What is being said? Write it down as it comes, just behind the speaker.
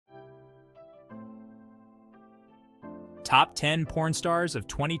Top 10 Porn Stars of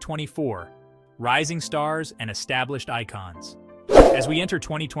 2024, Rising Stars and Established Icons. As we enter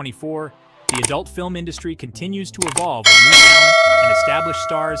 2024, the adult film industry continues to evolve with new talent and established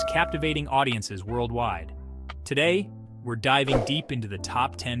stars captivating audiences worldwide. Today, we're diving deep into the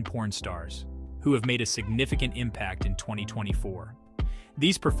top 10 porn stars who have made a significant impact in 2024.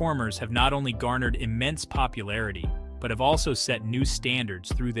 These performers have not only garnered immense popularity, but have also set new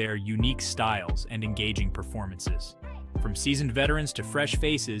standards through their unique styles and engaging performances. From seasoned veterans to fresh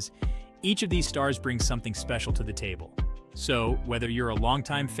faces, each of these stars brings something special to the table. So, whether you're a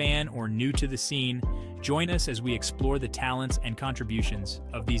longtime fan or new to the scene, join us as we explore the talents and contributions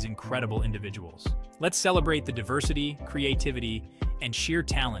of these incredible individuals. Let's celebrate the diversity, creativity, and sheer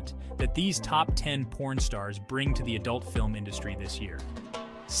talent that these top 10 porn stars bring to the adult film industry this year.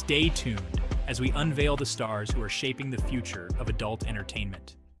 Stay tuned as we unveil the stars who are shaping the future of adult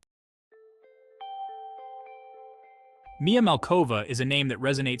entertainment. Mia Malkova is a name that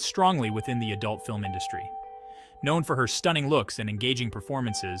resonates strongly within the adult film industry. Known for her stunning looks and engaging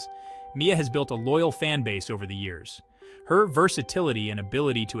performances, Mia has built a loyal fan base over the years. Her versatility and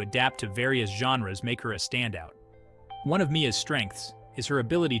ability to adapt to various genres make her a standout. One of Mia's strengths is her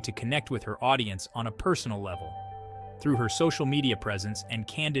ability to connect with her audience on a personal level. Through her social media presence and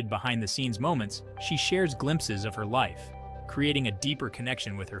candid behind-the-scenes moments, she shares glimpses of her life, creating a deeper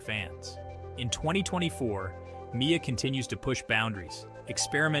connection with her fans. In 2024, Mia continues to push boundaries,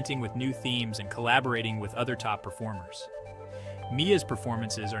 experimenting with new themes and collaborating with other top performers. Mia's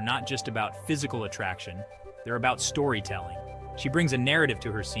performances are not just about physical attraction, they're about storytelling. She brings a narrative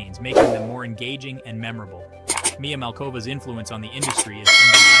to her scenes, making them more engaging and memorable. Mia Malkova's influence on the industry is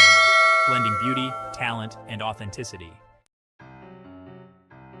undeniable, blending beauty, talent, and authenticity.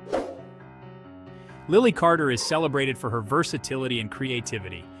 Lily Carter is celebrated for her versatility and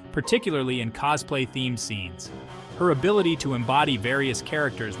creativity, particularly in cosplay-themed scenes. Her ability to embody various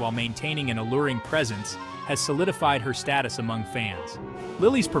characters while maintaining an alluring presence has solidified her status among fans.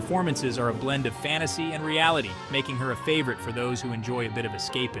 Lily's performances are a blend of fantasy and reality, making her a favorite for those who enjoy a bit of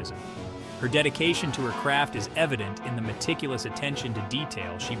escapism. Her dedication to her craft is evident in the meticulous attention to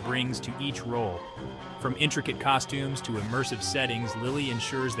detail she brings to each role. From intricate costumes to immersive settings, Lily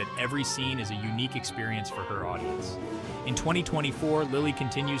ensures that every scene is a unique experience for her audience. In 2024, Lily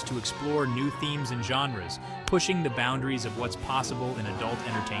continues to explore new themes and genres, pushing the boundaries of what's possible in adult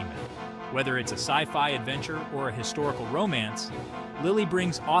entertainment. Whether it's a sci-fi adventure or a historical romance, Lily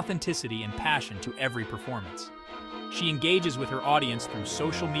brings authenticity and passion to every performance. She engages with her audience through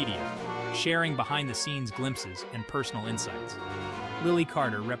social media, sharing behind-the-scenes glimpses and personal insights. Lily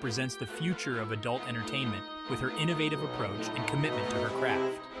Carter represents the future of adult entertainment with her innovative approach and commitment to her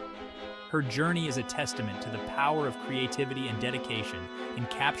craft. Her journey is a testament to the power of creativity and dedication in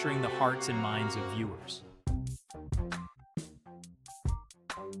capturing the hearts and minds of viewers.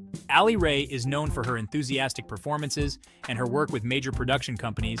 Alli Rae is known for her enthusiastic performances and her work with major production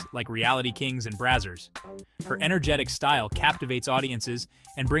companies like Reality Kings and Brazzers. Her energetic style captivates audiences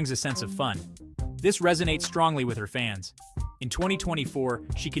and brings a sense of fun. This resonates strongly with her fans. In 2024,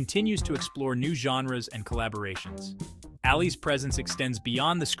 she continues to explore new genres and collaborations. Alli's presence extends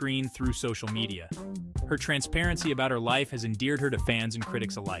beyond the screen through social media. Her transparency about her life has endeared her to fans and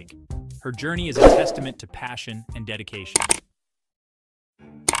critics alike. Her journey is a testament to passion and dedication.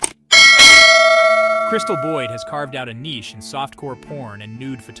 Crystal Boyd has carved out a niche in softcore porn and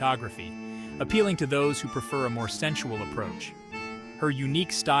nude photography, appealing to those who prefer a more sensual approach. Her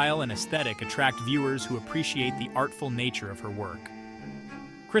unique style and aesthetic attract viewers who appreciate the artful nature of her work.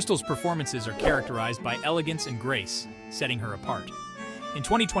 Crystal's performances are characterized by elegance and grace, setting her apart. In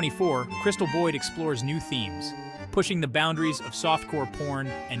 2024, Crystal Boyd explores new themes, pushing the boundaries of softcore porn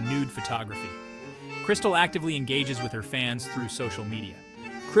and nude photography. Crystal actively engages with her fans through social media.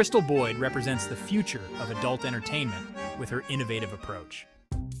 Crystal Boyd represents the future of adult entertainment with her innovative approach.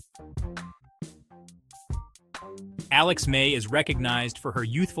 Alex May is recognized for her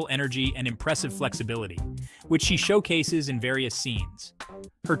youthful energy and impressive flexibility, which she showcases in various scenes.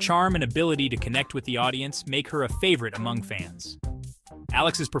 Her charm and ability to connect with the audience make her a favorite among fans.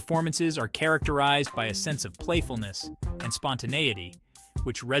 Alex's performances are characterized by a sense of playfulness and spontaneity,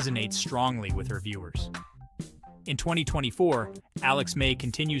 which resonates strongly with her viewers. In 2024, Alex May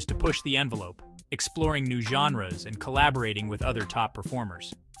continues to push the envelope, exploring new genres and collaborating with other top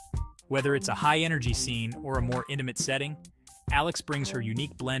performers. Whether it's a high-energy scene or a more intimate setting, Alex brings her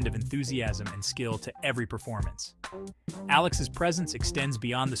unique blend of enthusiasm and skill to every performance. Alex's presence extends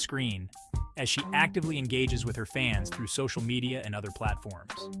beyond the screen as she actively engages with her fans through social media and other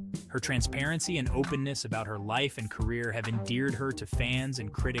platforms. Her transparency and openness about her life and career have endeared her to fans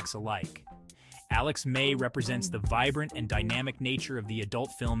and critics alike. Alli Rae represents the vibrant and dynamic nature of the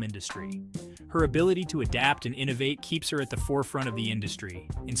adult film industry. Her ability to adapt and innovate keeps her at the forefront of the industry,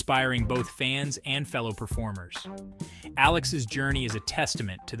 inspiring both fans and fellow performers. Alix's journey is a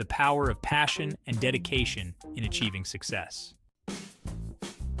testament to the power of passion and dedication in achieving success.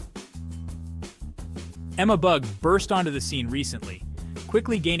 Emma Bug burst onto the scene recently,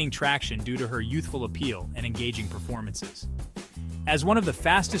 quickly gaining traction due to her youthful appeal and engaging performances. As one of the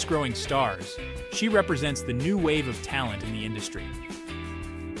fastest-growing stars, she represents the new wave of talent in the industry.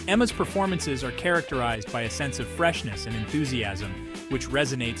 Emma's performances are characterized by a sense of freshness and enthusiasm, which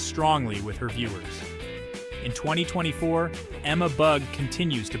resonates strongly with her viewers. In 2024, Emma Bug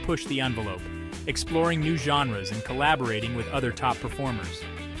continues to push the envelope, exploring new genres and collaborating with other top performers.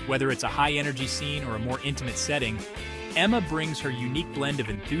 Whether it's a high-energy scene or a more intimate setting, Emma brings her unique blend of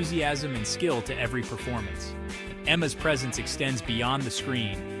enthusiasm and skill to every performance. Emma's presence extends beyond the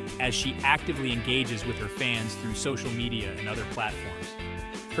screen as she actively engages with her fans through social media and other platforms.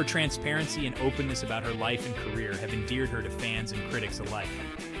 Her transparency and openness about her life and career have endeared her to fans and critics alike.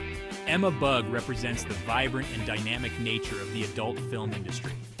 Emma Bug represents the vibrant and dynamic nature of the adult film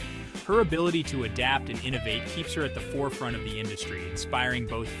industry. Her ability to adapt and innovate keeps her at the forefront of the industry, inspiring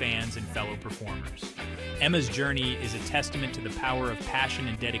both fans and fellow performers. Emma's journey is a testament to the power of passion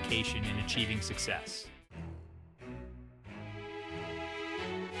and dedication in achieving success.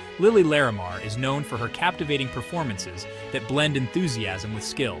 Alli Rae is known for her captivating performances that blend enthusiasm with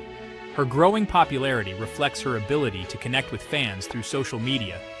skill. Her growing popularity reflects her ability to connect with fans through social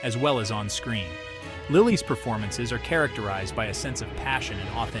media as well as on screen. Alli's performances are characterized by a sense of passion and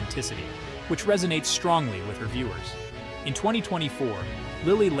authenticity, which resonates strongly with her viewers. In 2024,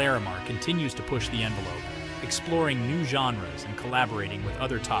 Alli Rae continues to push the envelope, exploring new genres and collaborating with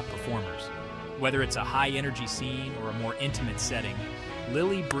other top performers. Whether it's a high-energy scene or a more intimate setting,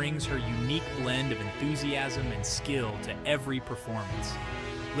 Alli brings her unique blend of enthusiasm and skill to every performance.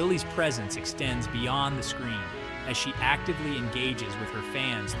 Alli's presence extends beyond the screen as she actively engages with her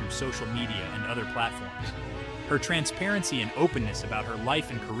fans through social media and other platforms. Her transparency and openness about her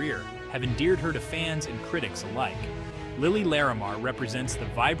life and career have endeared her to fans and critics alike. Alli Rae represents the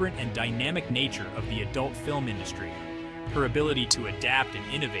vibrant and dynamic nature of the adult film industry. Her ability to adapt and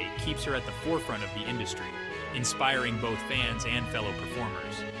innovate keeps her at the forefront of the industry, inspiring both fans and fellow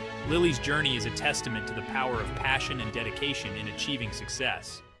performers. Alli's journey is a testament to the power of passion and dedication in achieving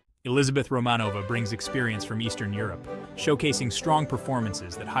success. Elizabeth Romanova brings experience from Eastern Europe, showcasing strong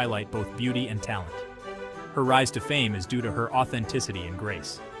performances that highlight both beauty and talent. Her rise to fame is due to her authenticity and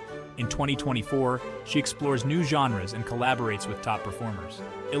grace. In 2024, she explores new genres and collaborates with top performers.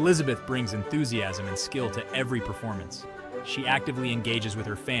 Elizabeth brings enthusiasm and skill to every performance. She actively engages with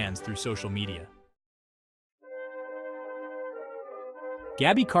her fans through social media.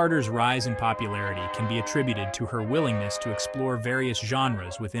 Gabby Carter's rise in popularity can be attributed to her willingness to explore various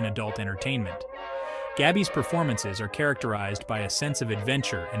genres within adult entertainment. Gabby's performances are characterized by a sense of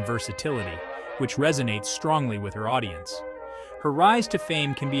adventure and versatility, which resonates strongly with her audience. Her rise to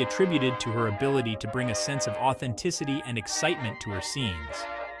fame can be attributed to her ability to bring a sense of authenticity and excitement to her scenes.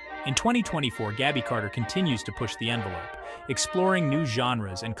 In 2024, Gabby Carter continues to push the envelope, exploring new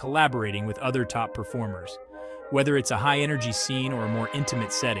genres and collaborating with other top performers. Whether it's a high-energy scene or a more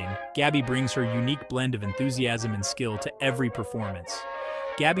intimate setting, Gabby brings her unique blend of enthusiasm and skill to every performance.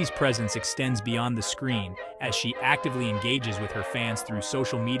 Gabby's presence extends beyond the screen as she actively engages with her fans through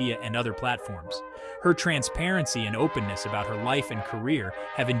social media and other platforms. Her transparency and openness about her life and career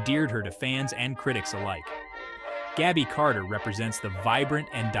have endeared her to fans and critics alike. Gabby Carter represents the vibrant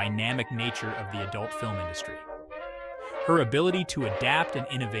and dynamic nature of the adult film industry. Her ability to adapt and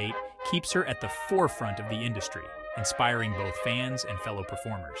innovate keeps her at the forefront of the industry, inspiring both fans and fellow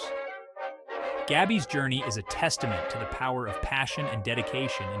performers. Gabby's journey is a testament to the power of passion and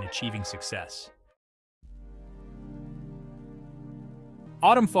dedication in achieving success.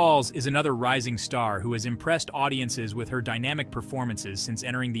 Autumn Falls is another rising star who has impressed audiences with her dynamic performances since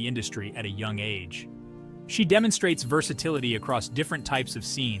entering the industry at a young age. She demonstrates versatility across different types of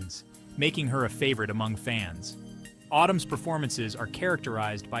scenes, making her a favorite among fans. Autumn's performances are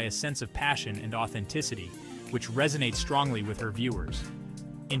characterized by a sense of passion and authenticity, which resonates strongly with her viewers.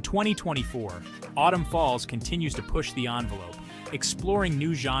 In 2024, Autumn Falls continues to push the envelope, exploring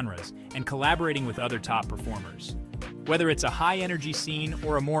new genres and collaborating with other top performers. Whether it's a high-energy scene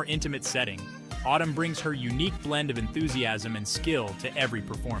or a more intimate setting, Autumn brings her unique blend of enthusiasm and skill to every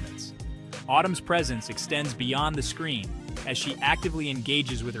performance. Autumn's presence extends beyond the screen as she actively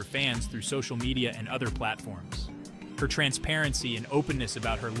engages with her fans through social media and other platforms. Her transparency and openness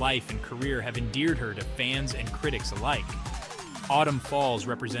about her life and career have endeared her to fans and critics alike. Autumn Falls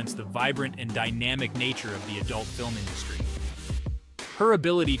represents the vibrant and dynamic nature of the adult film industry. Her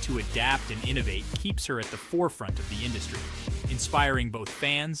ability to adapt and innovate keeps her at the forefront of the industry, inspiring both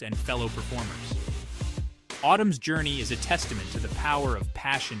fans and fellow performers. Autumn's journey is a testament to the power of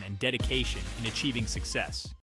passion and dedication in achieving success.